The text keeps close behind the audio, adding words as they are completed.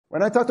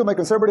When I talk to my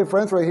conservative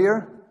friends right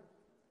here,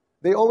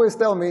 they always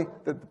tell me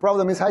that the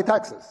problem is high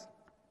taxes,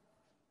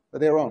 but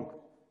they're wrong.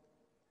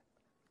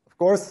 Of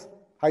course,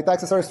 high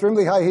taxes are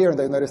extremely high here in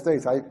the United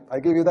States. I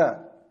give you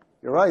that.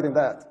 You're right in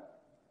that.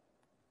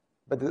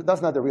 But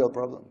that's not the real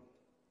problem.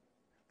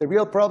 The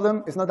real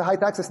problem is not the high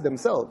taxes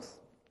themselves,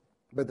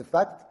 but the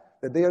fact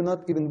that they are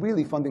not even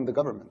really funding the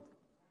government.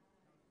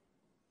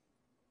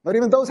 Not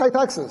even those high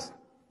taxes,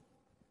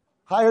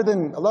 higher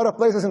than a lot of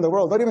places in the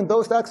world, not even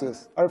those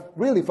taxes are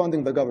really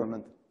funding the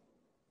government.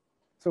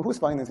 So who's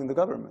financing the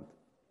government?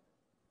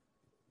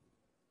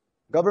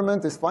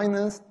 Government is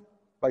financed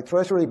by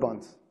treasury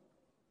bonds,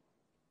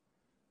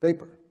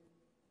 paper.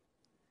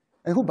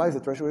 And who buys the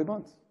treasury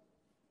bonds?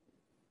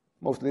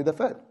 Mostly the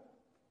Fed.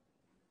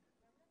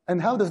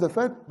 And how does the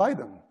Fed buy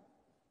them?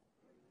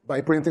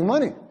 By printing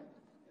money.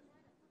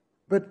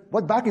 But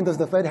what backing does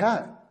the Fed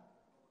have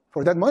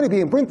for that money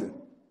being printed?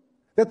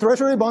 The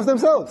treasury bonds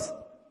themselves.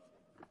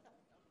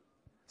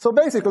 So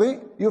basically,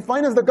 you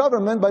finance the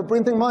government by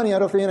printing money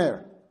out of thin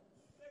air.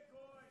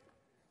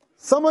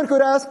 Someone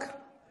could ask,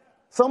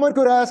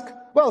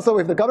 well, so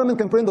if the government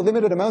can print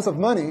unlimited amounts of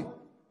money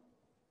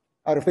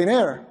out of thin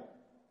air,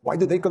 why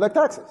do they collect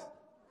taxes?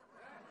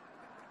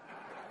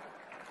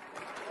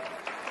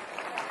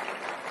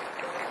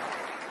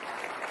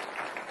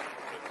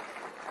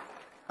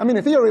 I mean,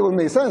 in theory, it would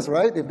make sense,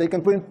 right? If they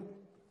can print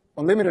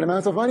unlimited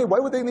amounts of money, why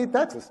would they need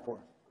taxes for?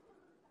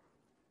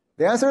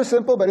 The answer is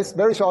simple, but it's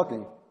very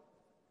shocking.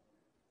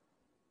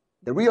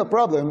 The real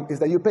problem is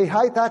that you pay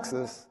high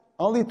taxes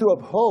only to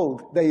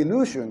uphold the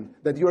illusion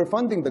that you are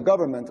funding the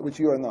government, which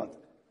you are not.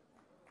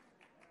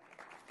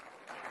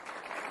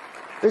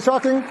 It's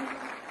shocking,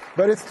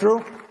 but it's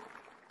true.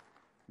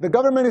 The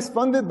government is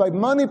funded by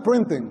money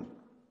printing,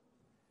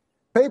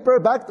 paper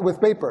backed with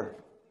paper,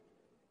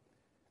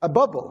 a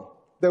bubble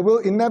that will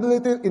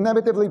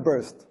inevitably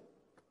burst.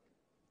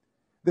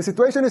 The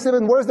situation is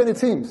even worse than it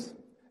seems,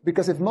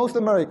 because if most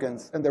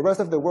Americans and the rest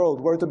of the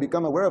world were to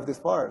become aware of this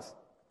farce,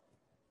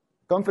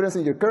 confidence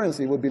in your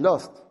currency would be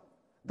lost,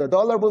 the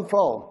dollar will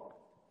fall,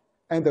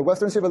 and the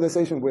Western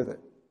civilization with it.